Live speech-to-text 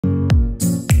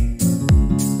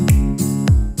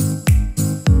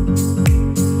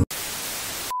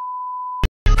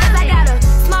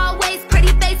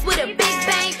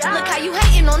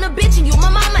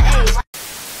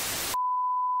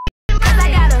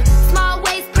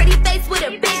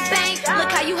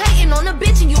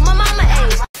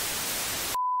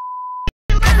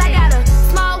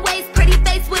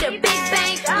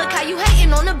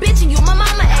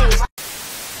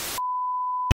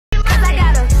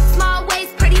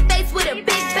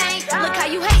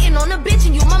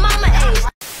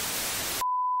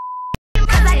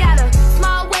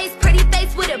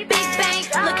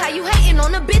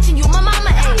on a bitch and you my mama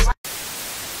age.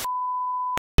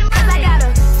 Cause I got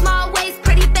a small waist,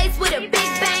 pretty face with a big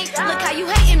bang. Look how you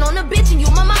hating on a bitch and you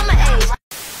my mama age.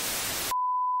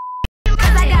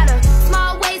 Cause I got a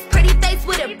small waist, pretty face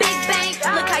with a big bang.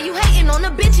 Look how you hating on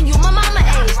a bitch and you my mama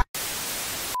age.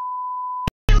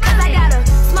 Cause I got a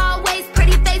small waist,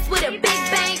 pretty face with a big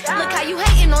bang. Look how you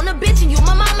hating on a bitch and you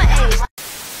my mama age.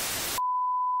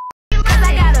 Cause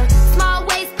I got a small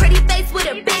waist, pretty face with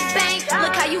a big bang.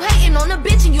 Look how you hating on a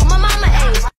bitch and you my mama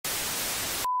age.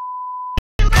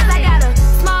 Cause I got a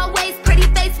small waist, pretty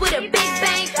face with a big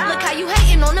bang. Look how you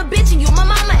hating on a bitch and you my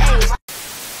mama age.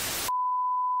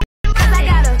 Cause I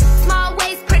got a small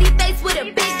waist, pretty face with a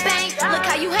big bang. Look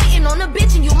how you hating on a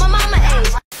bitch and you my mama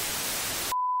age.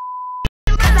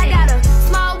 Cause I got a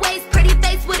small waist, pretty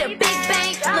face with a big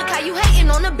bang. Look how you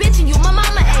hating on a bitch and you my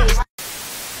mama age.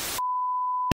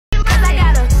 Cause I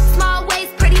got a small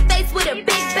waist, pretty face with a big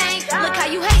bang. Look how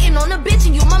you hating on a bitch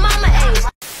and you my mama age.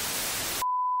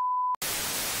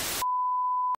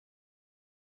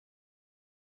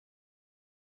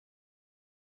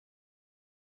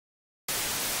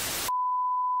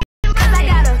 Cause I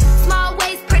got a small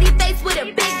waist, pretty face with a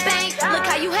big bang. Look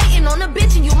how you hating on a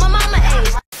bitch and you my mama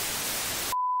age.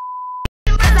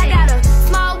 Cause I got a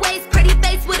small waist, pretty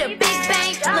face with a big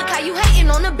bang. Look how you hating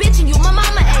on a bitch and you my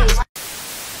mama age.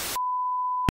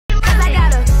 Cause I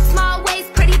got a small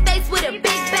waist, pretty face with a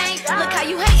big bang. Look how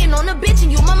you hating on a bitch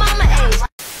and you my mama age.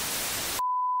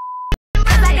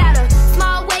 Cause I got a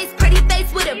small waist, pretty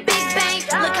face with a big bang.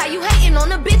 Look how you hating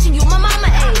on a bitch and you my mama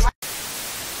age.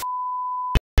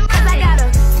 Cause I got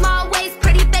a small waist,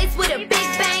 pretty face with a big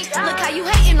bang. Look how you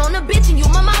hating on a bitch and you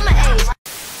my mama age.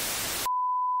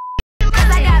 Cause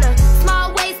I got a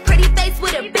small waist, pretty face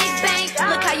with a big bang.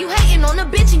 Look how you hating on a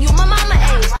bitch and you my mama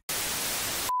age.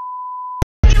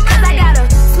 Cause I got a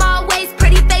small waist,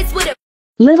 pretty face with a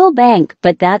Little bank,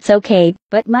 but that's okay.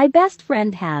 But my best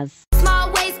friend has